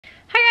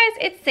Hi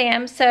guys, it's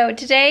Sam. So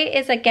today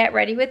is a get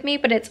ready with me,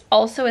 but it's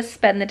also a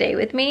spend the day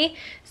with me.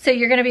 So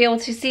you're gonna be able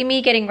to see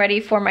me getting ready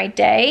for my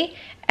day,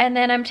 and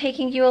then I'm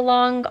taking you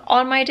along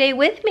on my day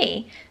with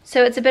me.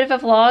 So it's a bit of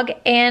a vlog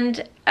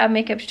and a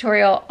makeup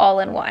tutorial all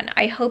in one.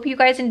 I hope you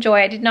guys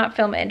enjoy. I did not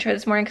film an intro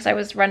this morning because I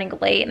was running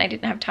late and I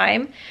didn't have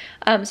time.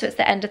 So it's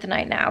the end of the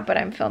night now, but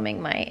I'm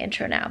filming my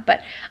intro now.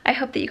 But I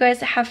hope that you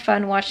guys have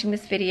fun watching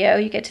this video.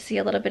 You get to see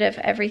a little bit of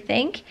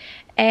everything.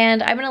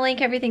 And I'm gonna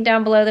link everything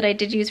down below that I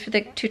did use for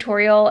the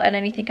tutorial, and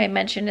anything I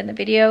mentioned in the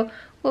video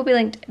will be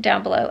linked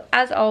down below.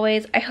 As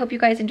always, I hope you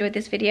guys enjoyed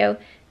this video.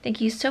 Thank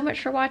you so much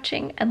for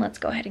watching, and let's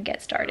go ahead and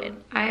get started.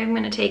 I'm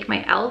gonna take my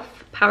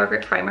e.l.f. Power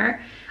Grip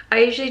Primer. I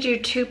usually do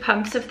 2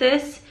 pumps of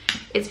this.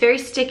 It's very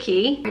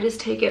sticky. I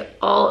just take it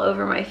all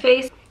over my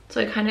face.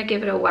 So I kind of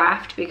give it a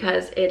waft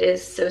because it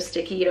is so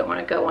sticky. You don't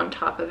wanna go on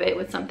top of it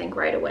with something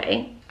right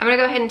away. I'm gonna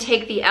go ahead and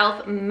take the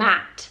e.l.f.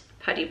 Matte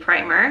Putty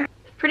Primer.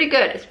 Pretty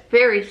good. It's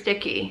very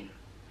sticky.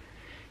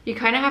 You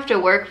kind of have to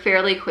work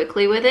fairly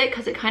quickly with it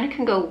because it kind of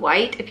can go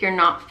white if you're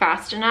not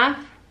fast enough.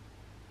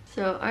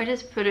 So I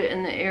just put it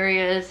in the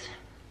areas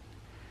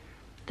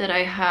that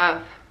I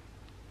have,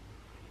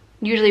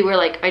 usually where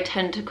like I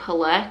tend to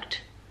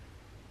collect,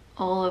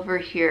 all over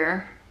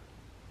here.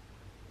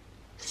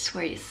 This is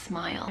where you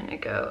smile. I'm gonna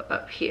go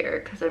up here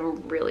because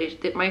I'm really,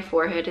 my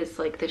forehead is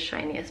like the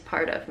shiniest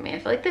part of me. I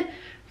feel like the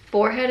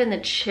forehead and the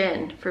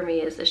chin for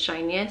me is the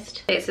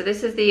shiniest. Okay, so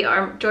this is the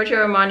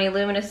Giorgio Armani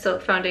Luminous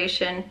Silk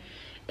Foundation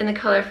in the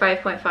color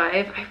 5.5.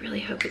 I really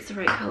hope it's the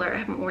right color. I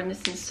haven't worn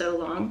this in so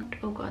long.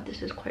 Oh god,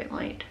 this is quite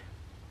light.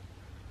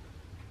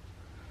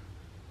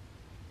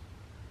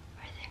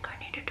 I think I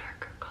need a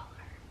darker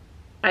color.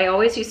 I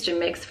always used to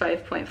mix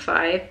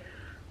 5.5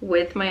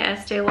 with my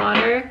Estee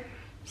Lauder.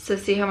 So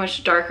see how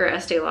much darker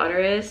Estee Lauder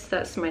is?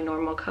 That's my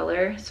normal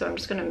color. So I'm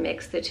just gonna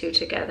mix the two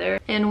together.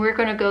 And we're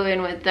gonna go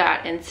in with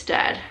that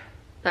instead.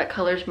 That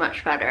color's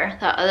much better.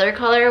 That other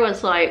color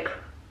was like,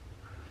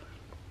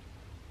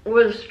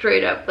 was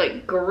straight up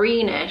like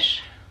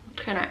greenish,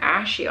 kind of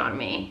ashy on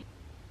me.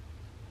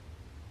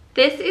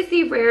 This is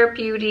the Rare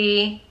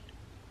Beauty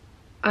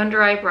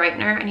Under Eye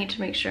Brightener. I need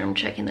to make sure I'm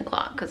checking the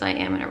clock because I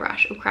am in a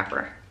rush. Oh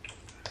crapper.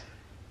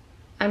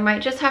 I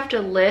might just have to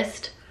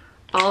list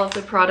all of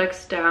the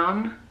products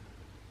down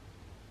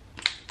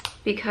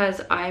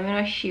because I'm in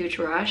a huge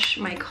rush.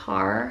 My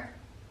car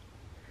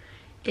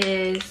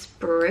is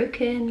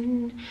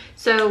broken.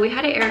 So we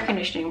had an air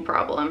conditioning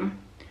problem,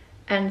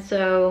 and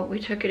so we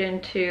took it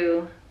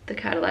into the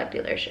Cadillac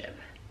dealership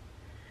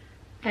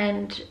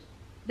and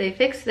they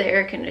fixed the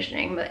air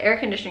conditioning, but the air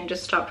conditioning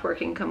just stopped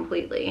working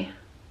completely.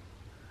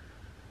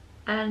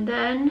 And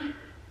then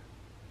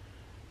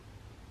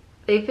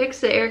they fixed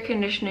the air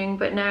conditioning,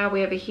 but now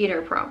we have a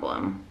heater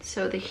problem.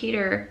 So the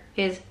heater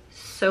is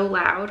so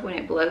loud when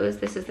it blows.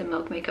 This is the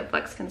Milk Makeup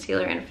Flex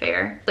Concealer in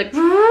Fair. Like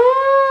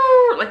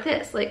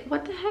this, like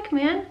what the heck,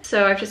 man?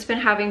 So I've just been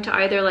having to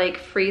either like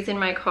freeze in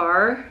my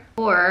car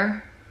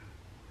or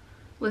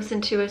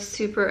listen to a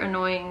super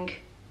annoying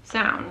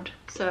sound.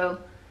 So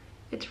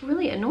it's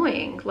really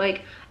annoying.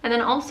 Like, and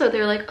then also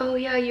they're like, oh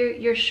yeah,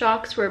 your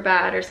shocks were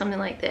bad or something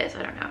like this.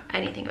 I don't know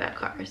anything about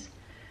cars.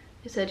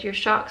 They said your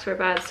shocks were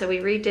bad, so we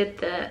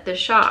redid the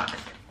shocks.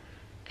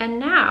 And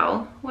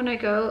now when I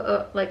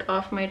go like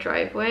off my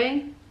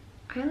driveway,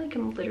 I like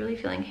am literally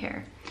feeling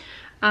hair.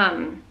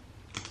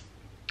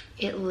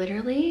 It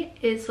literally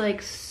is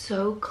like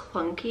so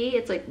clunky.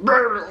 It's like,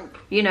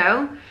 you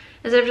know,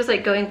 instead of just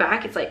like going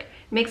back, it's like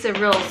makes a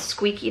real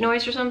squeaky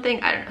noise or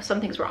something. I don't know,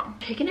 something's wrong.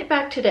 Taking it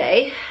back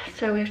today,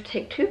 so we have to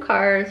take 2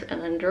 cars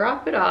and then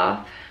drop it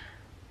off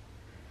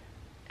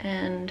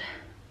and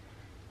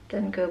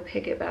then go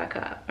pick it back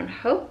up, and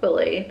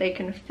hopefully they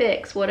can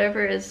fix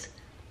whatever is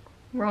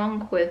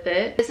wrong with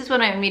it. This is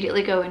when I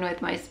immediately go in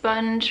with my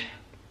sponge,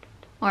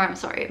 or I'm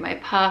sorry, my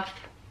puff.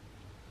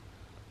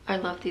 I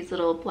love these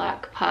little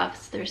black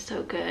puffs, they're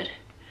so good.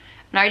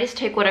 And I just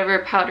take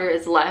whatever powder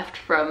is left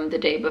from the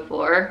day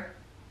before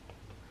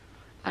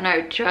and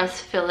I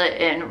just fill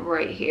it in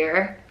right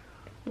here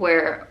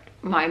where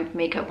my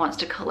makeup wants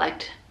to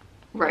collect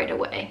right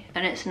away.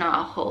 And it's not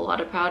a whole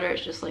lot of powder,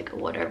 it's just like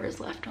whatever's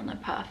left on the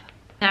puff.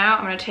 Now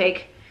I'm gonna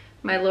take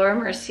my Laura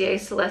Mercier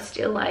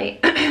Celestial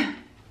Light. My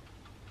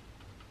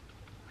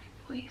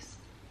voice.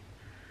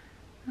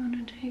 I'm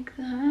gonna take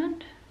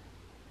that.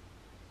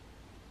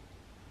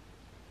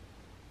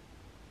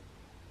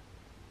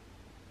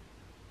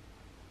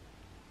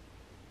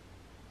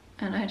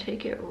 And I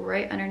take it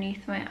right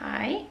underneath my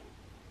eye.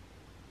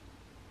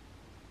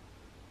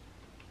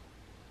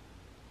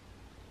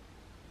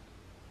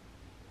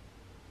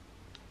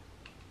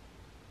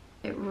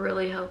 It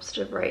really helps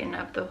to brighten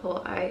up the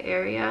whole eye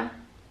area.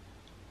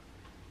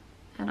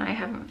 And I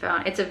haven't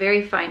found, it's a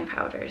very fine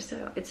powder,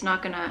 so it's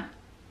not gonna,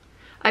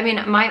 I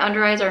mean, my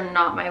under eyes are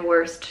not my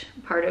worst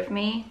part of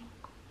me.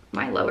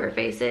 My lower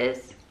face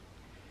is.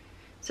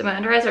 So my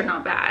under eyes are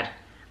not bad.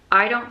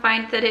 I don't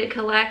find that it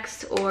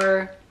collects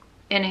or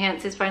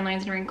enhances fine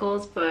lines and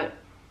wrinkles, but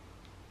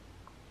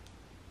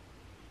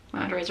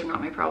my under eyes are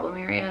not my problem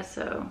area,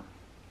 so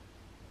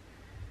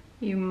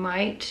You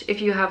might, if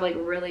you have like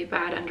really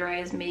bad under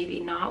eyes, maybe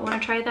not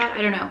want to try that.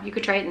 I don't know, you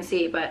could try it and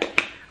see, but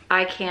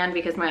I can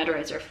because my under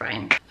eyes are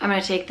fine. I'm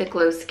gonna take the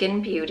Glow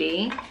Skin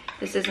Beauty.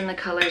 This is in the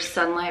color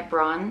Sunlight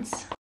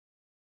Bronze.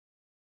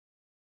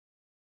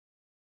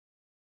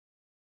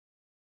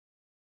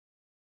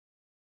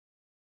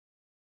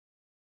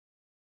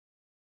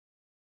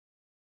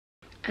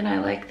 And I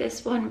like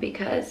this one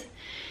because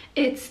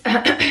it's,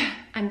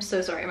 I'm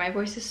so sorry, my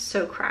voice is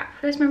so crap.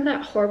 You guys remember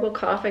that horrible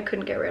cough I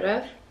couldn't get rid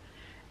of?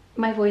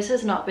 My voice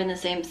has not been the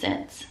same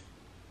since.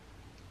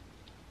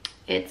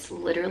 It's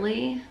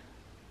literally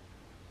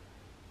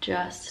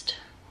just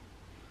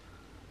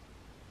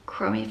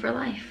crummy for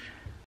life.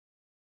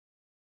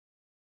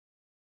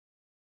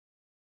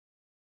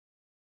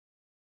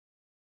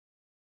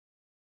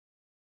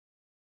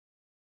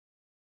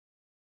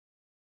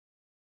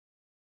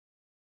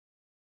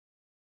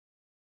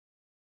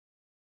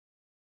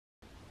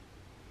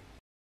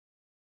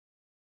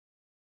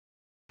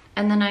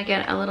 And then I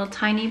get a little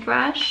tiny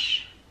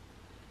brush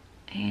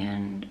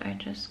and I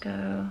just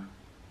go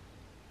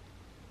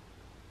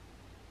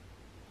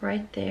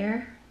right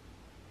there.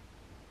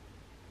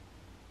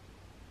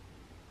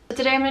 So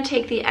today I'm going to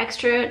take the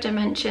Extra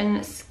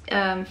Dimension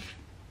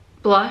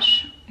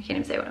blush, I can't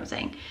even say what I'm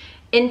saying,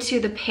 into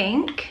the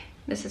pink.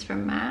 This is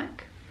from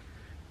MAC.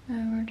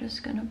 And we're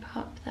just going to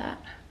pop that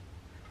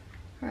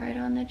right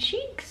on the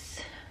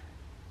cheeks.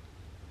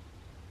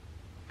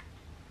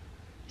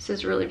 This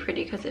is really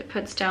pretty because it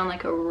puts down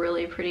like a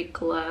really pretty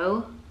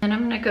glow. And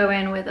I'm going to go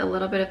in with a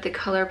little bit of the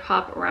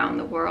ColourPop Around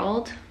the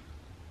World.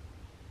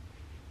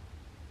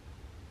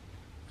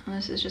 And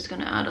this is just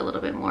going to add a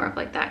little bit more of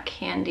like that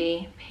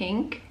candy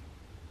pink.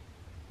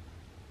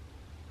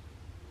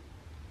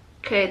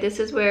 Okay, this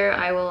is where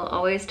I will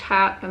always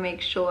tap and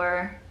make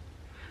sure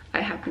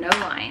I have no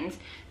lines.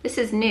 This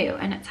is new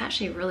and it's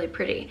actually really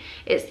pretty.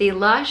 It's the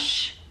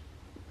Lush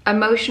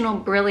Emotional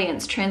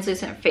Brilliance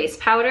Translucent Face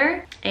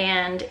Powder,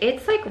 and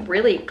it's like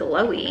really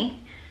glowy.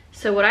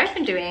 So what I've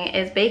been doing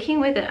is baking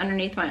with it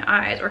underneath my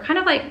eyes, or kind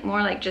of like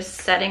more like just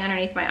setting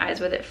underneath my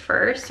eyes with it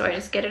first. So I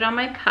just get it on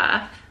my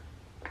puff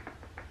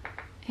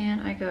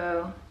and I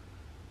go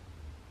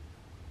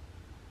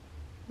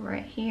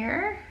right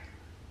here.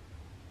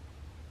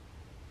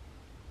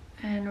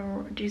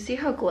 And do you see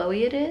how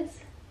glowy it is?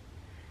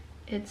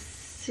 It's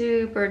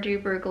super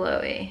duper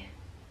glowy.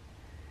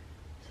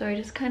 So I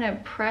just kind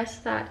of press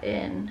that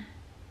in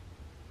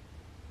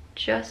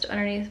just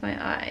underneath my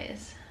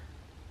eyes.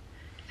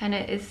 And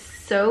it is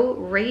so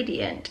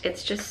radiant.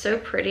 It's just so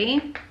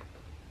pretty.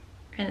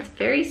 And it's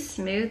very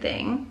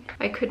smoothing.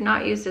 I could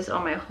not use this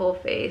on my whole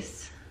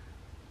face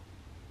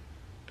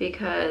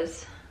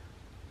because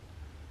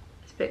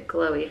it's a bit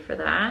glowy for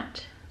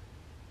that.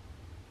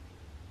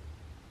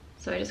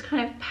 So I just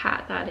kind of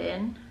pat that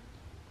in.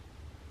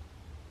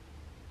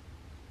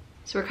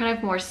 So we're kind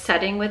of more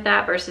setting with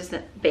that versus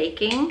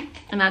baking,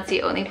 and that's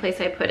the only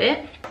place I put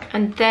it.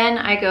 And then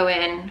I go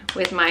in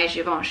with my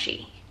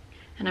Givenchy,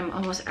 and I'm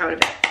almost out of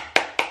it.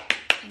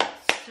 And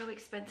it's so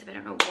expensive, I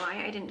don't know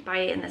why I didn't buy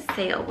it in the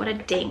sale, what a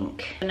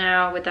dink.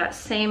 Now with that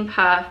same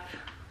puff,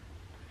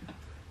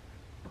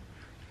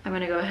 I'm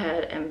gonna go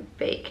ahead and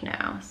bake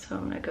now. So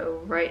I'm gonna go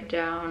right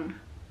down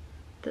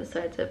the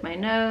sides of my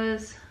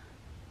nose,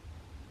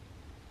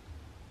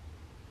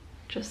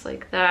 just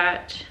like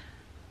that.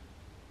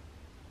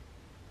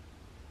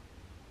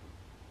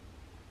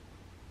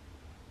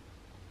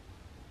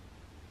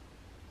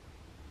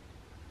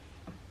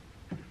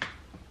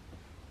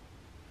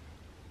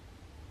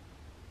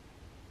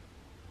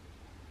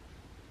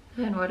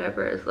 And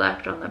whatever is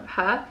left on the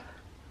puff,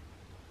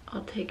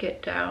 I'll take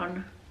it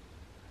down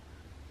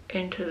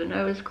into the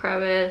nose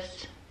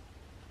crevice,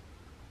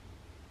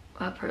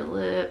 upper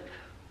lip,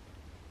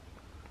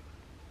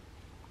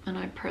 and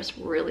I press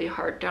really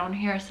hard down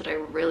here so that I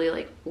really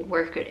like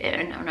work it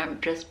in, and I'm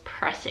just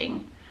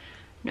pressing,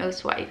 no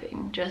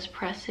swiping, just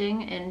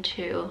pressing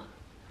into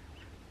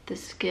the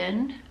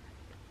skin.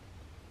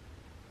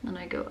 Then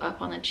I go up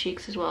on the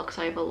cheeks as well because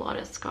I have a lot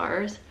of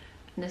scars.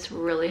 And this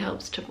really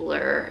helps to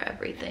blur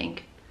everything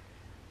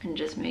and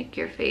just make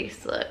your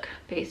face look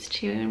face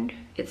tuned.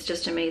 It's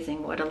just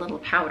amazing what a little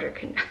powder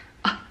can,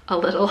 a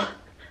little.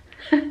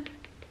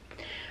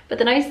 But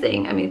the nice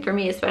thing, I mean, for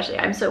me especially,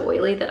 I'm so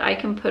oily that I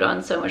can put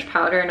on so much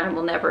powder and I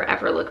will never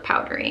ever look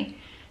powdery,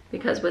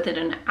 because within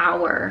an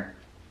hour,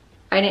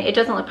 it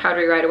doesn't look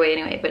powdery right away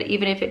anyway, but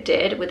even if it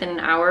did, within an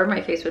hour, my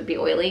face would be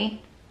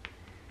oily.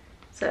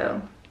 So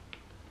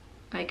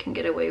I can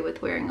get away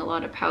with wearing a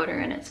lot of powder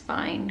and it's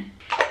fine.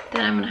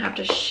 Then I'm gonna have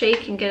to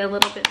shake and get a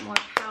little bit more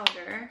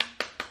powder.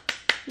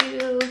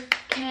 You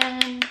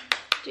can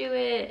do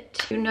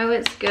it. You know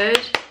it's good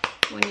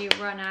when you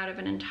run out of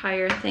an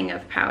entire thing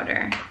of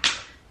powder.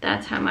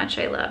 That's how much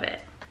I love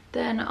it.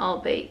 Then I'll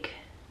bake.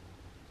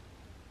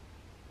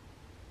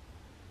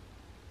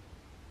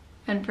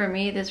 And for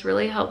me, this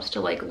really helps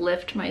to like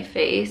lift my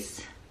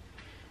face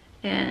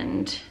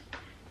and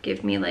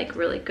give me like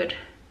really good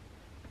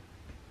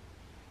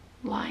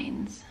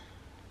lines.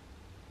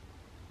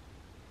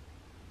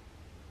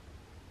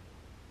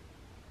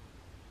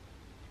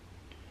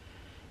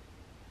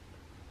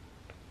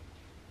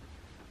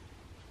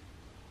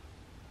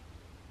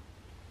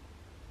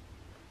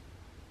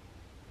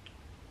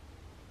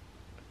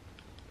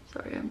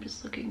 Sorry, I'm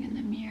just looking in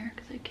the mirror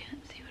because I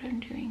can't see what I'm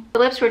doing. The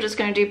lips, we're just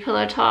gonna do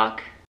Pillow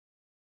Talk.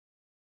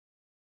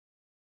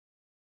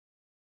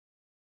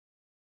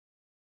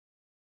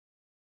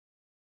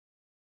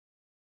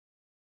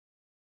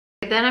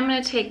 Then I'm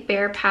gonna take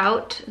Bare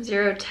Pout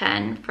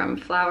 010 from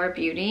Flower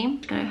Beauty.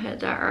 I'm gonna hit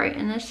that right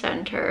in the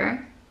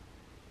center.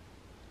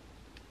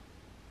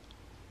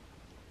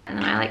 And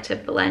then I like to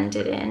blend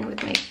it in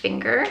with my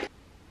finger.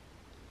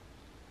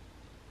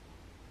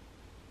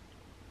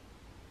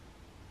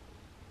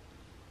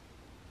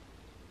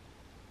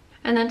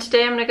 And then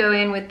today I'm gonna go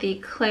in with the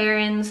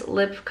Clarins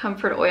Lip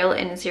Comfort Oil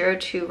in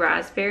 02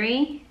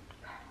 Raspberry.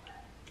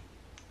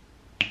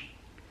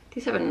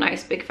 These have a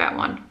nice big fat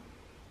one.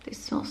 They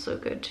smell so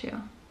good too.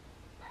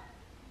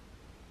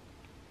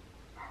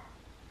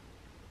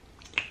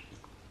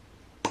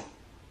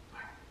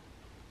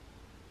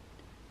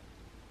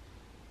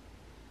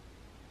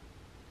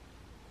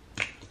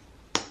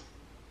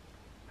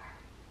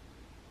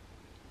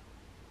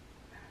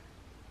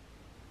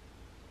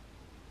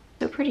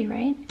 So pretty,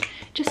 right?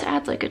 Just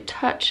adds like a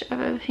touch of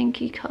a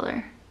pinky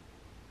color.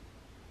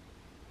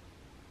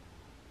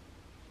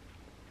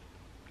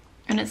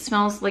 And it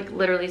smells like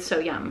literally so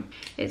yum.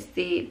 It's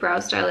the Brow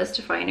Stylist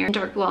Definer in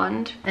Dark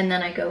Blonde. And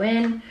then I go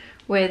in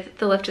with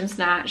the Lift and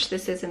Snatch.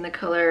 This is in the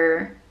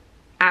color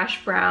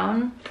Ash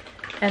Brown.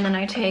 And then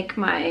I take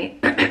my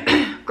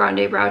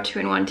Grande Brow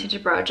 2-in-1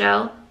 Tinted Brow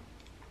Gel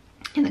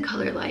in the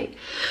color Light.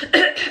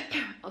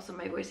 Also,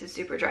 my voice is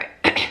super dry,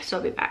 so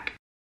I'll be back.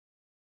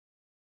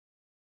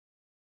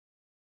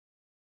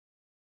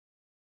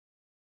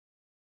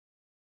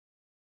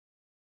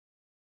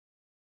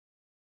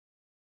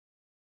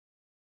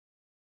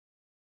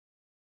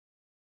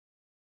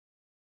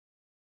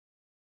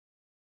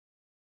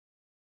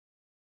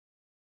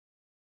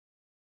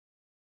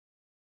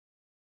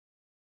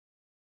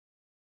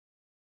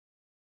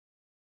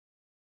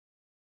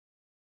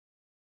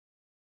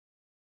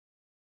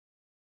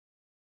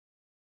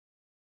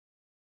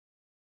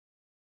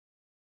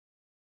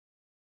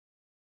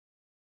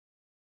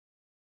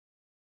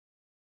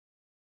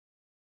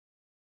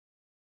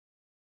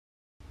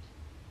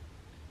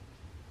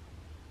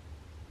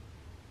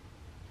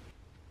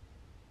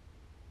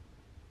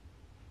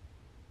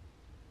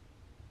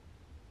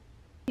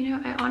 You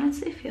know, I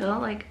honestly feel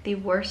like the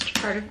worst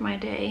part of my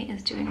day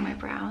is doing my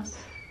brows.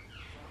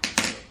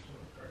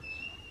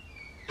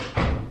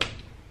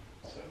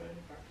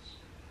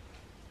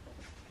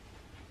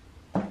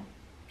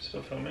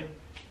 Still filming?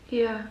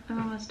 Yeah,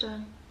 I'm almost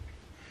done.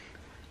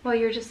 Well,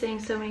 you're just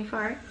saying so many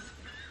farts.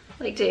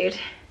 Like, dude,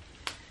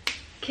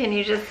 can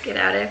you just get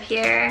out of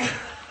here?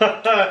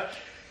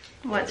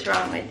 What's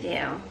wrong with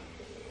you?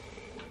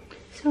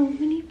 So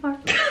many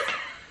farts.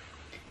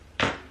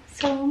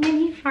 So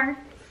many farts.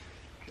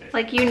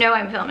 Like, you know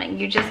I'm filming.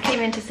 You just came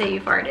in to say you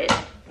farted.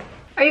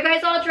 Are you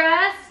guys all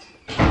dressed?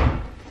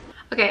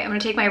 Okay, I'm gonna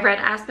take my red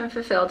Aspen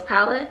Fulfilled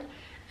palette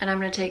and I'm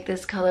gonna take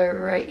this color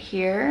right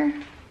here,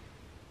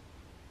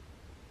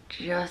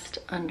 just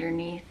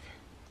underneath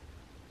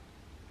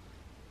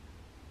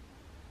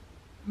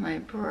my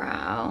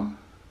brow.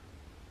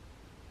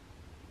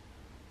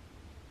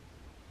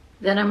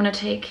 Then I'm gonna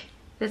take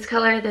this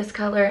color, and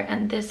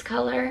this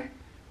color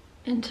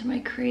into my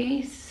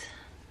crease.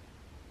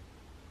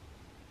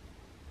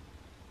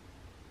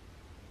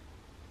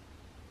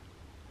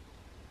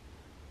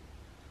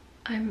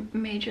 I'm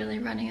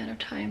majorly running out of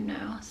time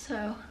now,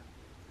 so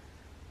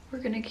we're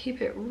gonna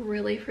keep it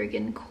really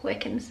friggin'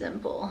 quick and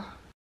simple.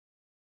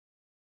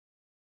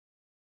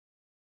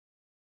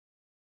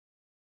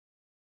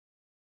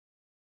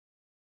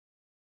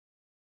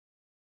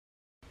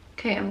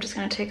 Okay, I'm just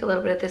gonna take a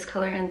little bit of this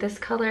color and this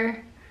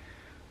color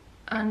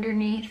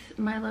underneath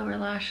my lower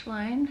lash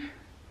line.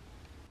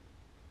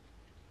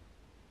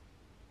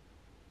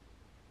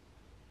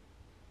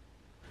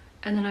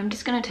 And then I'm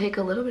just gonna take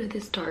a little bit of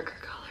this darker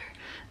color.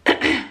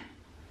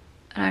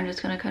 And I'm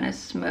just gonna kind of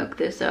smoke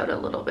this out a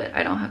little bit.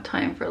 I don't have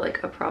time for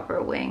like a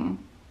proper wing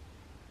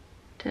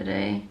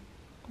today.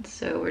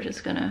 So we're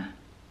just gonna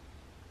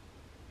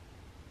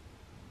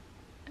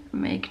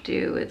make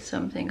do with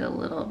something a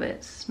little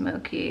bit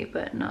smoky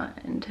but not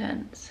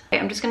intense. Okay,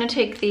 I'm just gonna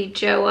take the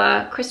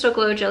Joa Crystal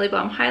Glow Jelly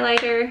Bomb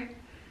highlighter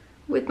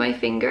with my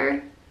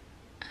finger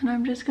and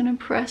I'm just gonna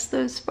press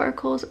those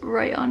sparkles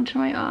right onto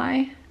my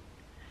eye.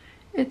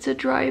 It's a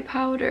dry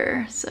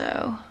powder,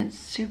 so it's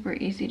super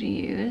easy to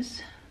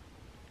use.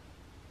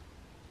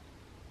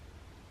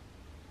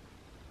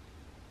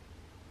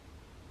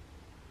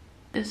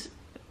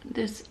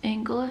 This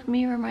angle of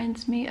me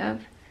reminds me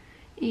of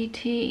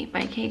E.T.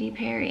 by Katy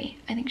Perry.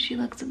 I think she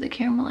looks at the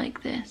camera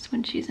like this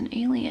when she's an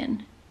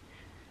alien.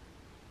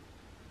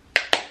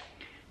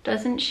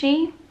 Doesn't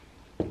she?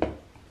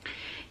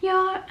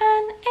 You're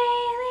an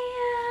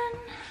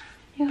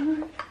alien.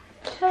 Your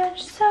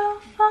touch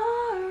so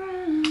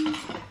foreign.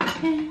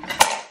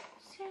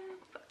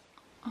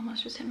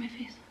 Almost just hit my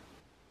face.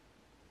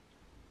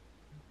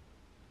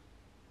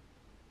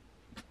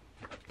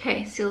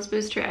 Okay, Scheels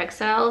Booster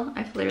XL.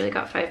 I've literally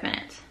got 5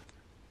 minutes.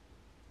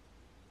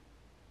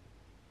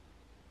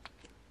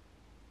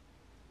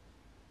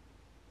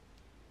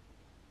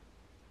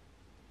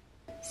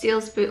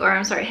 Scheels boot, or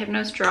I'm sorry,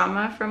 Hypnos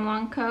Drama from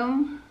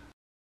Lancome.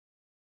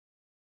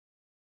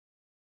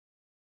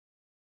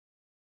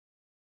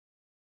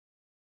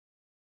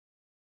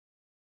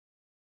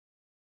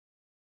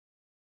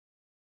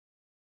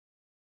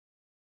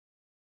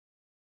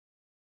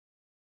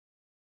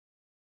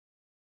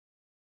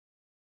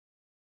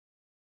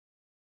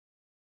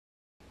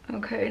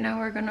 Okay, now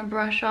we're gonna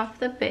brush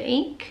off the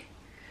bake.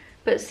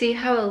 But see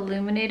how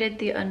illuminated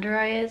the under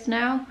eye is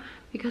now?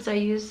 Because I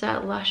used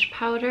that Lush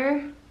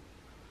powder.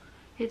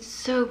 It's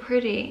so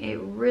pretty. It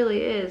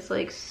really is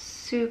like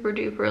super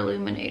duper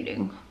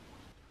illuminating.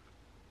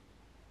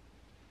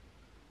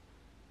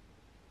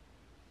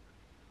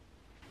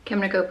 Okay,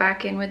 I'm gonna go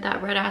back in with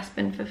that Red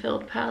Aspen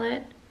Fulfilled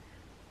palette.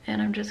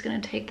 And I'm just gonna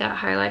take that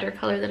highlighter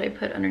color that I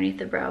put underneath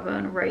the brow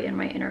bone right in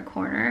my inner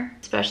corner.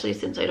 Especially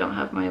since I don't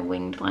have my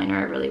winged liner,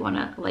 I really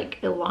wanna like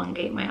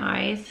elongate my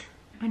eyes.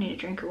 I need a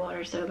drink of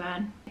water so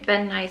bad.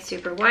 Ben and I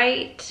Super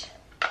White.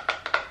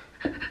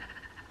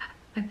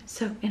 I'm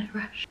so in a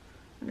rush.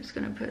 I'm just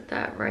gonna put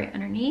that right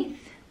underneath.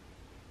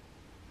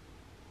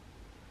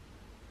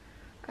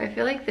 I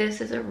feel like this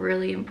is a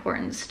really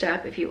important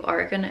step if you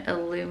are gonna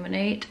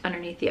illuminate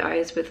underneath the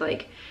eyes with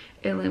like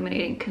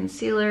illuminating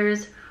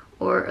concealers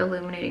or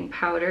illuminating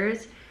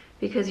powders,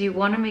 because you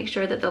wanna make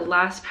sure that the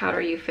last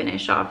powder you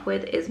finish off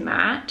with is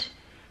matte.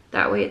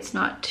 That way it's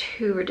not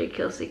too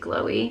ridiculously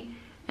glowy.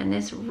 And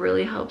this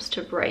really helps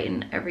to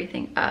brighten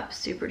everything up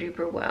super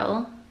duper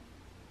well.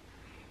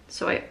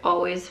 So I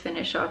always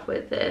finish off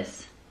with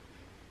this,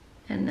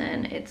 and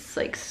then it's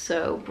like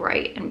so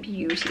bright and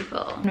beautiful.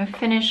 I'm gonna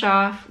finish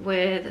off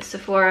with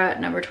Sephora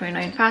number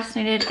 29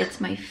 Fascinated. It's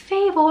my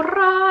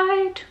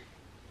favorite.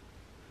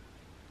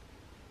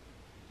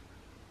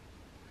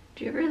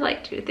 Do you ever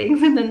like do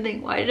things and then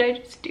think, why did I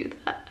just do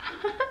that?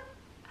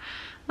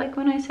 Like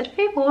when I said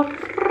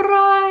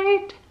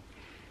favorite.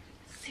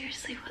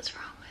 Seriously, what's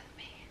wrong with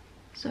me?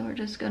 So we're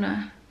just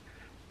gonna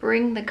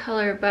bring the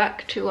color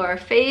back to our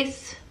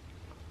face.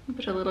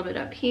 Put a little bit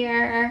up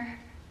here.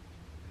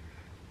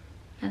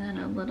 And then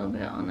a little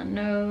bit on the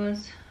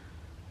nose.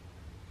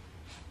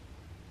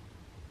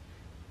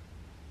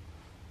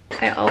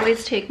 I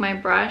always take my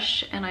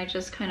brush and I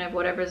just kind of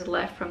whatever's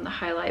left from the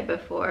highlight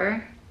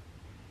before.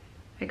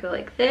 I go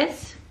like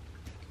this.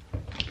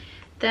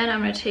 Then I'm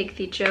gonna take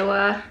the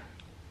Joa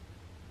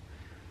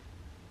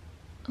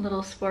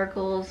little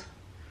sparkles,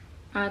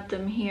 add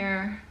them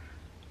here.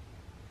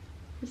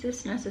 Is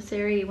this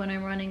necessary when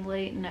I'm running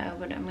late? No,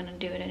 but I'm gonna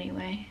do it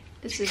anyway.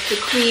 This is the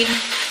Queen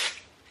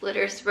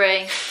glitter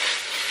spray.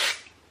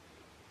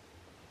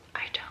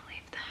 I don't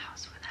leave the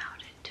house without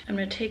it. I'm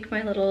gonna take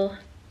my little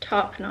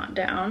top knot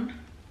down.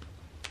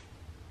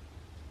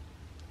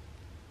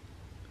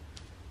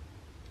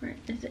 Where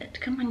is it?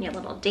 Come on, you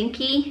little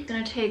dinky. I'm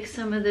gonna take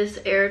some of this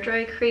air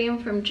dry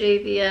cream from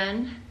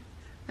GRWM.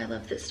 I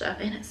love this stuff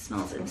and it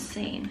smells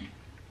insane.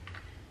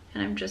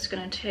 And I'm just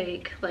gonna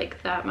take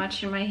like that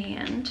much in my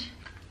hand.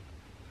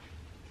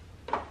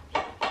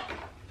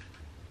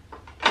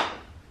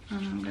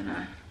 And I'm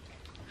gonna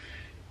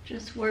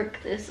just work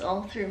this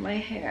all through my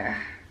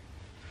hair.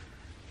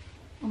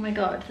 Oh my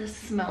God, the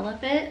smell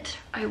of it.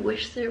 I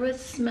wish there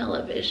was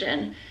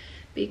smell-o-vision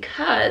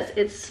because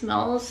it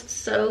smells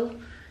so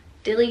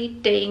dilly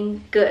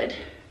dang good.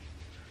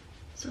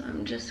 So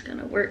I'm just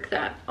gonna work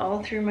that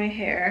all through my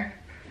hair.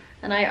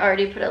 And I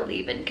already put a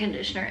leave-in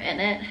conditioner in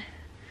it.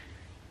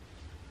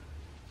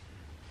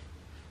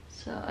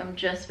 So I'm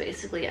just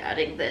basically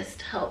adding this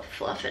to help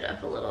fluff it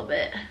up a little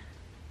bit.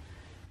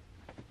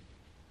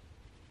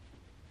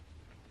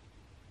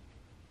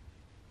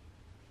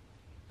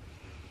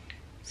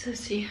 So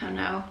see how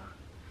now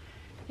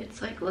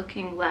it's like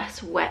looking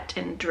less wet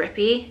and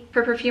drippy.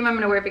 For perfume, I'm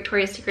gonna wear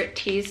Victoria's Secret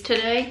Tease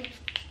today.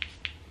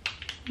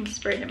 I'm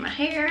spray it in my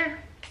hair,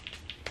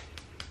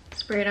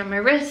 spray it on my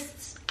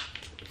wrists.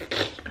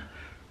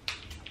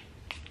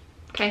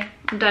 Okay,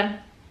 I'm done.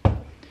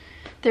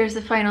 There's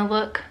the final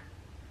look.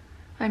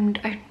 I'm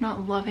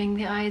not loving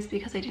the eyes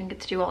because I didn't get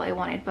to do all I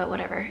wanted, but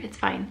whatever, it's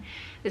fine.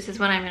 This is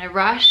when I'm in a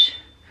rush.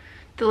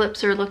 The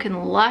lips are looking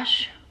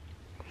lush.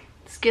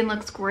 Skin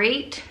looks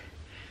great.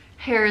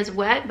 Hair is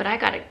wet, but I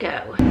gotta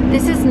go.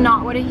 This is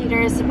not what a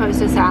heater is supposed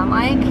to sound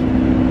like.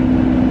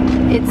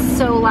 It's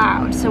so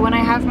loud. So when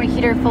I have my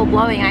heater full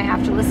blowing, I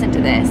have to listen to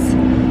this.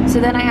 So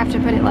then I have to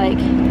put it like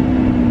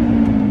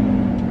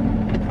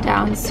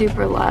down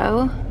super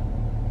low.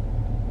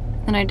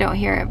 And I don't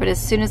hear it, but as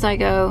soon as I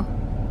go,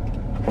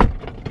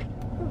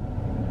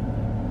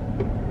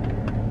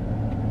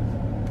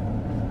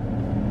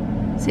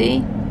 see?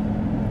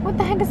 What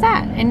the heck is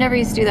that? I never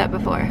used to do that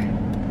before.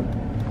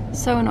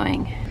 So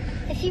annoying.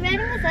 Is he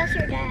riding with us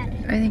or Dad?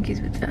 I think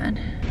he's with Dad.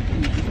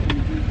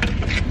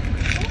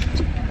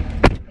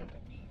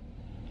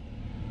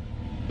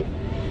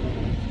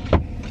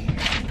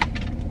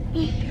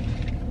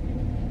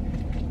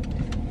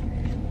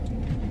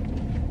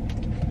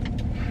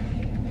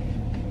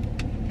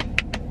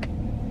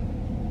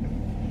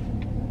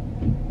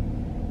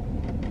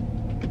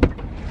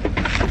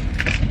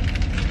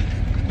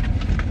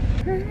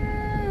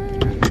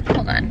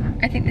 Hold on.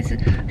 I think this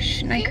is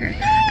shouldn't I curve?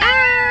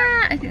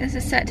 Ah! I think this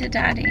is set to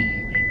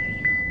daddy.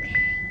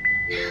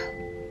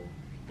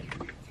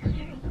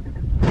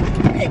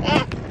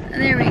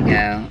 There we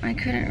go. I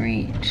couldn't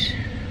reach.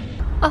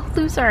 Oh,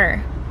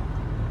 loser.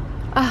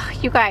 Oh,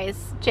 you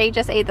guys, Jay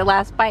just ate the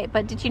last bite,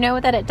 but did you know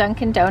that at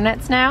Dunkin'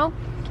 Donuts now,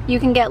 you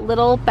can get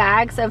little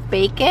bags of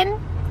bacon?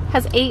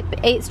 Has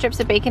eight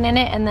strips of bacon in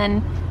it, and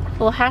then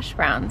little hash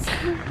browns.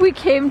 We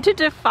came to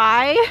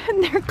Defy,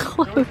 and they're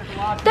closed.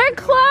 They're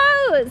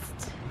closed!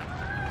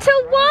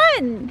 Till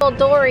 1! Little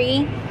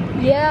Dory.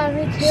 Yeah,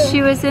 me too.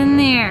 She was in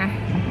there.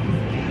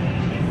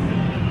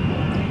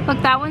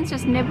 Look, that one's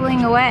just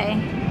nibbling away.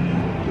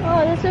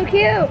 Oh, that's so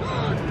cute.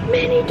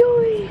 Mini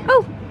Dory.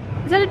 Oh,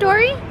 is that a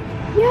Dory?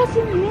 Yes,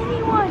 a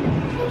mini one.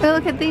 Oh,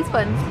 look at these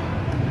ones.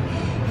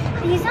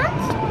 These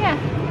ones? Yeah.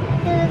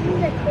 Yeah,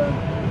 those are cool.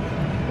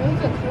 Those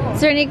are cool. Is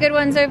there any good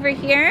ones over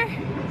here?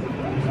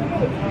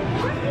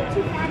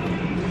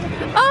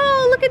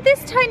 Oh, look at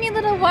this tiny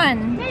little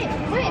one. Wait,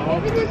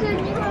 maybe there's a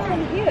new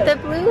one here. The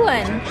blue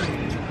one.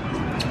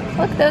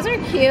 Look, those are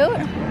cute.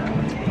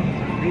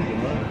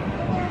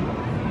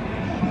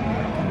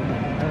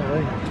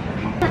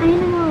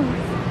 Animals.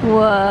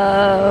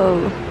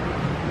 Whoa.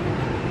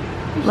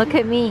 Look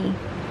at me.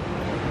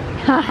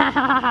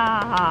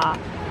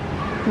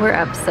 We're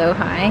up so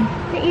high.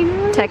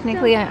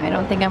 Technically, I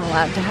don't think I'm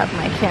allowed to have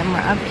my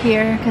camera up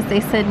here because they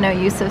said no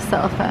use of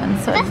cell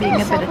phones. So I'm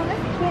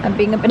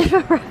being a bit of a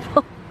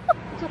rebel.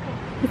 It's okay.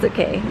 It's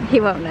okay. He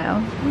won't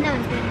know.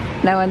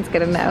 No one's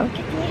gonna know.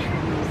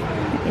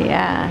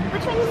 Yeah.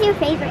 Which one is your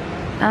favorite?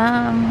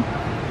 I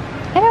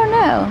don't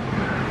know.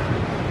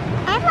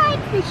 I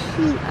like the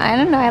sheep. I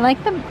don't know.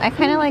 I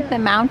kind of like the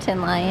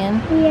mountain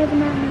lion. Yeah, the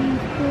mountain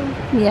lion's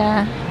cool.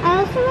 Yeah. I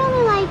also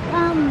really like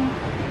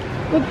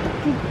the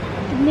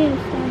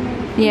moose down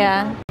there.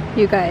 Yeah.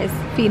 You guys,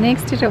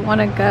 Phoenix didn't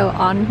want to go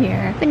on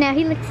here. But now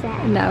he looks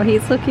sad. No,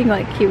 he's looking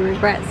like he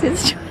regrets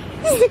his choice.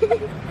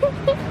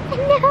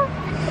 No,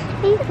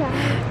 he's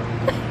sad.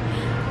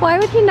 Why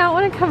would he not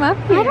want to come up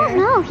here? I don't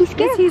know. He's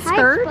scared Is he of heights,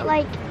 scared? but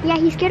like, yeah,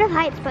 he's scared of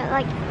heights, but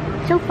like,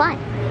 so fun.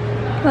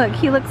 Look,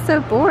 he looks so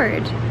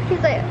bored.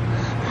 He's like,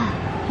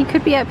 He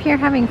could be up here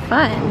having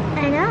fun.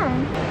 I know.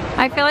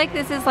 I feel like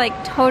this is like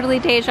totally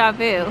deja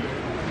vu.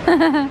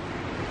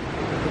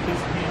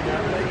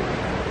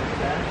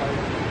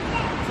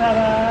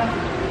 Ta-da!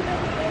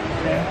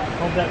 Okay,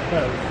 hold that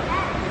pose.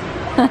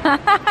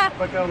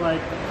 But go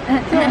like...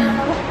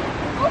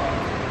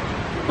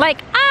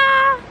 Like,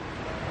 ah!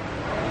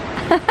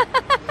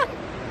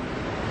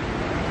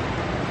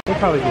 We'll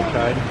probably get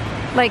tried.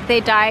 Like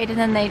they died and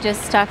then they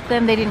just stuffed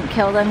them. They didn't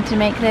kill them to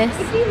make this.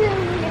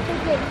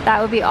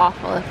 That would be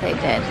awful if they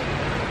did.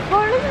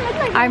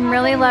 I'm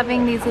really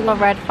loving these little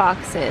red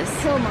foxes.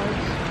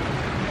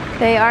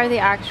 They are the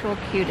actual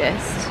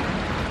cutest.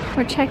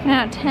 We're checking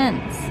out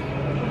tents.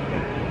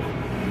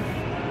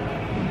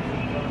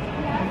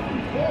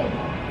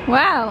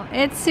 Wow,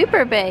 it's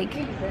super big.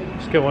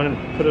 Just get one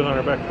and put it on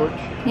our back porch.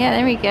 Yeah,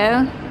 there we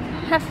go.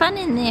 Have fun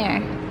in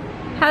there.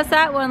 How's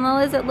that one, Lil?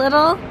 Is it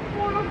little?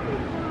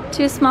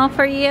 Too small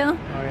for you? Oh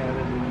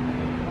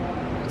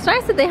yeah. It's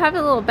nice that they have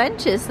the little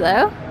benches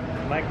though.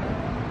 Like,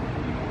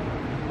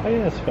 oh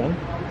yeah, that's fun.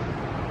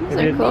 Those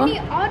are cool.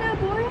 Auto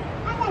boy?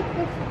 I like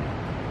this one.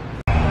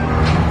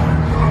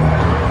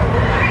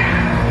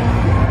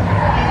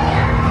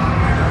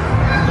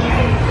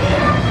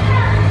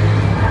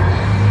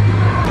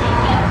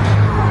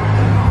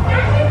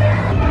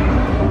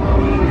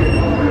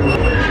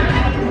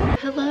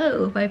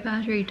 Hello, my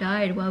battery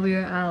died while we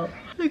were out.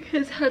 The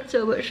kids had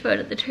so much fun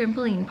at the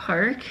trampoline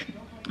park.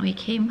 We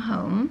came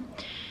home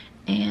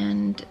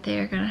and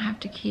they're gonna have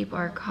to keep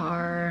our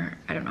car,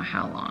 I don't know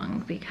how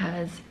long,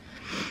 because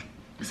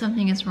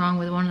something is wrong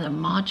with one of the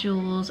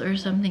modules or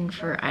something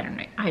for, I don't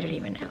know, I don't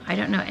even know. I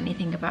don't know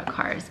anything about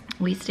cars.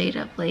 We stayed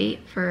up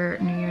late for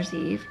New Year's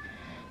Eve.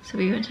 So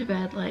we went to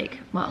bed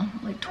like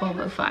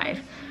 12:05.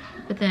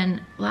 But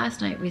then last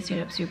night we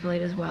stayed up super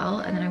late as well.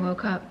 And then I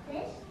woke up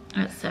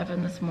at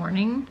 7 this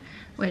morning,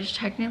 which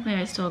technically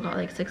I still got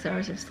like 6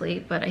 hours of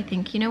sleep. But I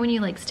think, you know, when you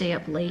like stay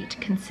up late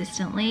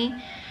consistently,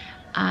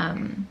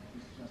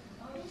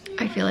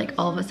 I feel like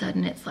all of a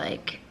sudden it's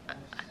like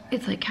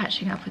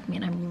catching up with me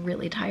and I'm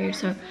really tired.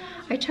 So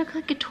I took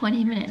like a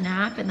 20-minute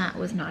nap and that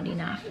was not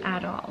enough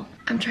at all.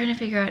 I'm trying to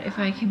figure out if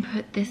I can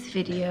put this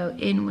video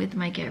in with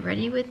my get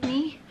ready with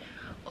me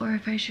or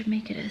if I should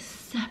make it a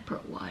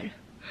separate one.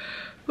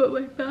 But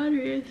my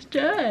battery is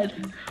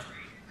dead.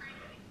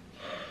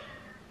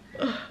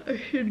 I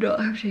should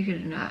not have taken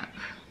a nap.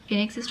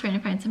 Phoenix is trying to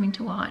find something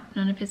to watch.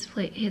 None of his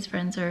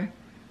friends are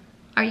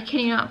can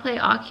you not play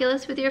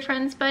Oculus with your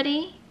friends,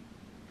 buddy?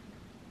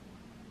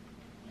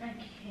 I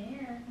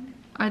can.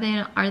 Are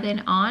they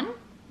on?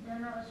 They're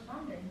not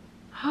responding.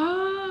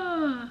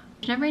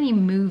 There's never any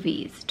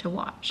movies to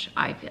watch,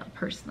 I feel,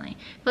 personally.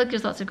 I feel like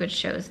there's lots of good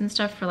shows and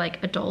stuff for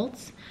like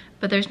adults,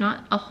 but there's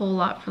not a whole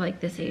lot for like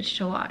this age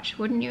to watch.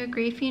 Wouldn't you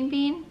agree, Fiend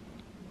Bean?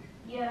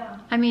 Yeah.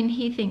 I mean,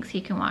 he thinks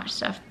he can watch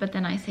stuff, but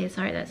then I say,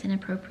 sorry, that's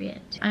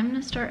inappropriate. I'm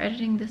gonna start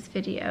editing this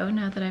video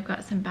now that I've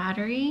got some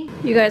battery.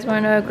 You guys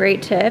wanna know a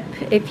great tip?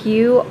 If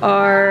you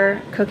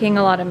are cooking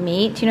a lot of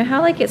meat, you know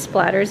how like it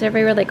splatters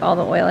everywhere, like all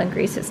the oil and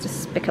grease, it's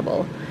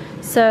despicable.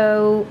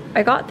 So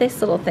I got this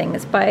little thing.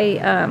 It's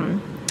by,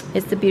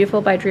 it's the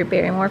Beautiful by Drew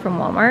Barrymore from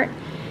Walmart.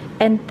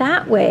 And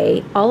that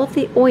way, all of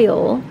the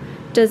oil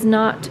does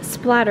not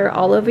splatter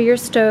all over your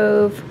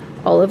stove,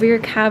 all over your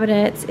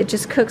cabinets. It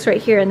just cooks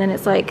right here, and then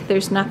it's like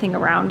there's nothing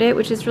around it,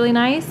 which is really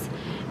nice.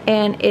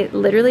 And it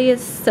literally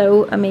is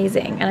so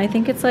amazing. And I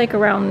think it's like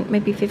around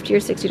maybe $50 or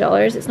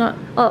 $60. It's not,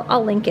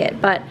 I'll link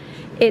it, but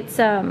it's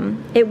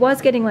it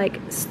was getting like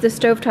the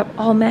stovetop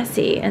all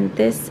messy, and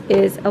this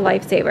is a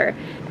lifesaver.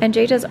 And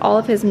Jay does all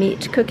of his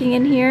meat cooking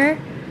in here,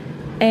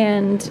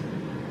 and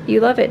you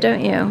love it,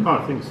 don't you? Oh,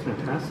 I think it's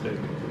fantastic.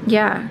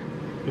 Yeah.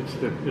 It's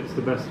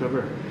the best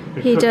ever.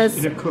 He does,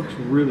 and it cooks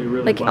really,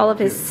 really like well all of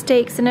his too.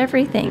 steaks and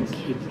everything.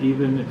 It's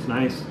even, it's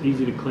nice,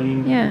 easy to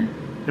clean. Yeah.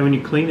 And when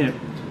you clean it,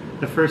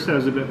 at first I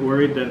was a bit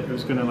worried that it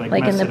was gonna like in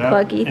mess the it up.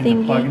 pluggy in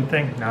thingy? the plug-in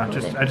thing. No, I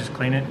just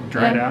clean it,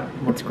 dry it out.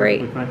 It's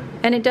great. Fine.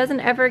 And it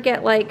doesn't ever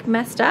get like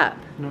messed up.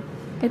 Nope.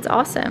 It's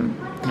awesome.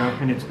 No,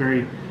 and it's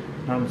very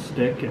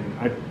non-stick, and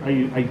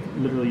I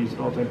literally use it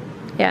all the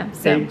time. Yeah,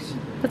 so Eggs.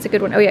 that's a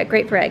good one. Oh yeah,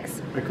 great for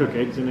eggs. I cook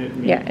eggs in it.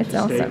 Meat, Yeah, it's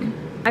steak. awesome.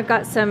 I've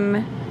got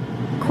some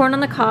corn on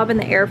the cob in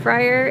the air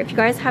fryer. If you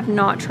guys have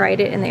not tried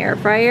it in the air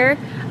fryer,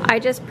 I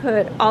just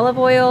put olive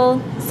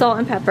oil, salt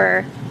and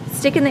pepper,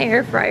 stick in the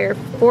air fryer,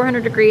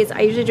 400 degrees.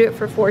 I usually do it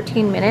for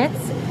 14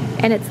 minutes,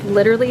 and it's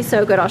literally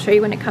so good. I'll show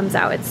you when it comes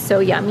out. It's so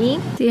yummy.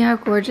 See how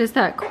gorgeous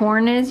that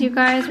corn is, you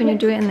guys, when you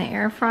do it in the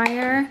air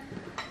fryer?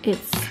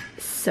 It's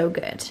so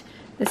good.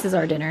 This is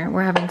our dinner.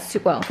 We're having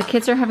soup. Well, the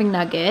kids are having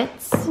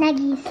nuggets.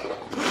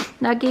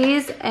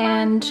 Nuggies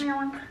and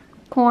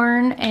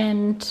corn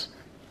and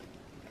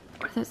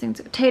what are those things?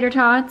 Tater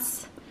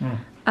tots.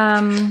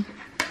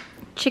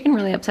 Chicken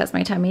really upsets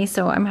my tummy,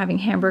 so I'm having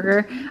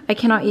hamburger. I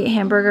cannot eat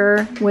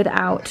hamburger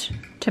without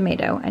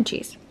tomato and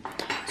cheese.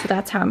 So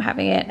that's how I'm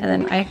having it. And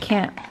then I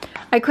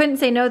couldn't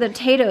say no to the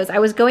potatoes. I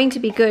was going to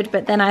be good,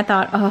 but then I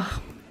thought,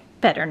 oh,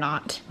 better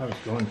not. I was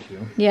going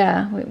to.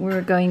 Yeah, we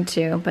were going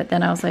to, but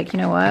then I was like, you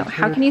know what?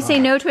 How can you say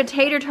no to a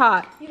tater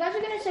tot? You guys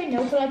are gonna say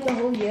no for like the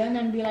whole year and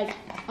then be like,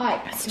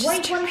 alright,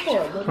 2024.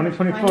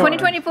 2024.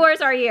 2024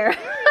 is our year.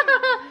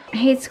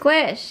 Hey,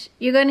 Squish,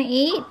 you gonna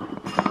eat?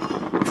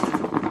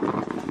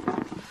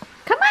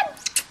 Come on,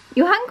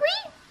 you hungry?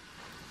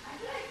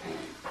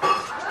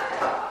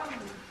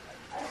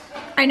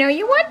 I know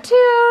you want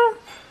to.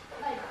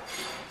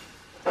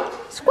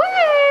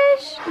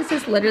 Squish! This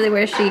is literally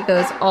where she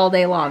goes all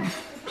day long.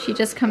 She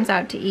just comes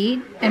out to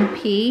eat and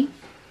pee,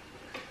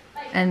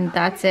 and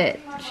that's it.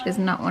 She does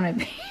not want to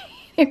be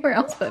anywhere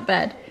else but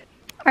bed.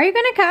 Are you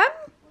gonna come?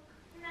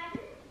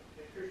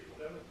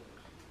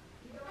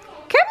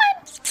 Come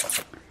on!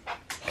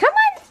 Come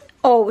on!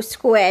 Oh,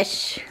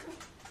 Squish.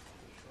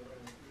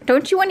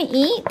 Don't you want to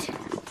eat?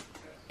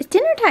 It's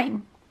dinner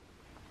time.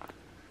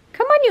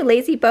 Come on, you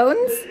lazy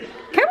bones.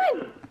 Come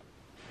on.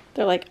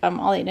 They're like,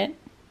 I'll eat it.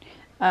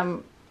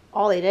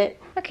 I'll eat it.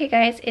 Okay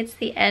guys, it's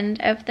the end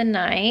of the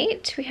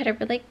night. We had a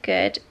really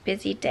good,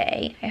 busy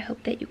day. I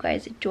hope that you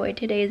guys enjoyed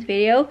today's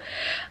video.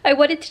 I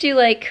wanted to do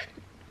like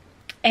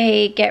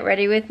a get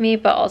ready with me,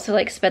 but also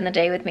like spend the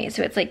day with me.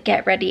 So it's like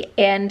get ready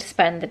and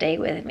spend the day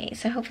with me.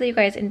 So hopefully you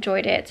guys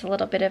enjoyed it. It's a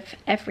little bit of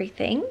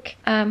everything.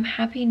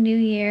 Happy New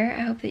Year.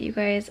 I hope that you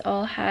guys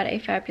all had a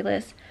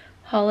fabulous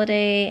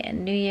holiday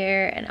and New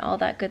Year and all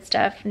that good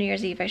stuff. New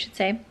Year's Eve, I should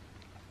say.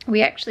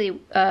 We actually,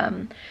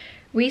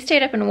 we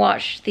stayed up and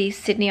watched the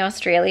Sydney,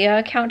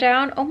 Australia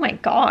countdown. Oh my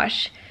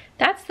gosh,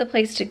 that's the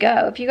place to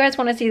go. If you guys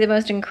want to see the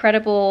most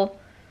incredible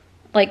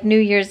like New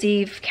Year's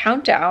Eve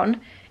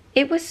countdown,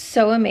 it was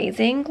so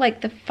amazing.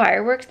 Like the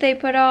fireworks they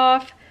put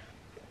off,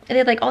 and they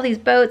had like all these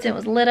boats and it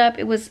was lit up.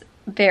 It was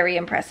very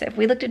impressive.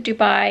 We looked at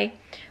Dubai,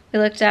 we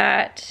looked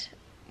at,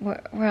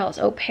 where else?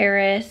 Oh,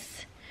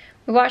 Paris.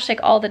 We watched like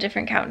all the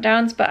different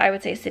countdowns, but I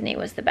would say Sydney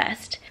was the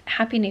best.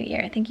 Happy New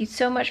Year. Thank you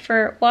so much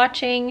for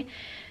watching.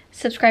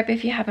 Subscribe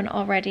if you haven't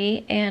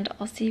already, and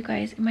I'll see you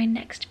guys in my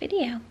next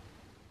video.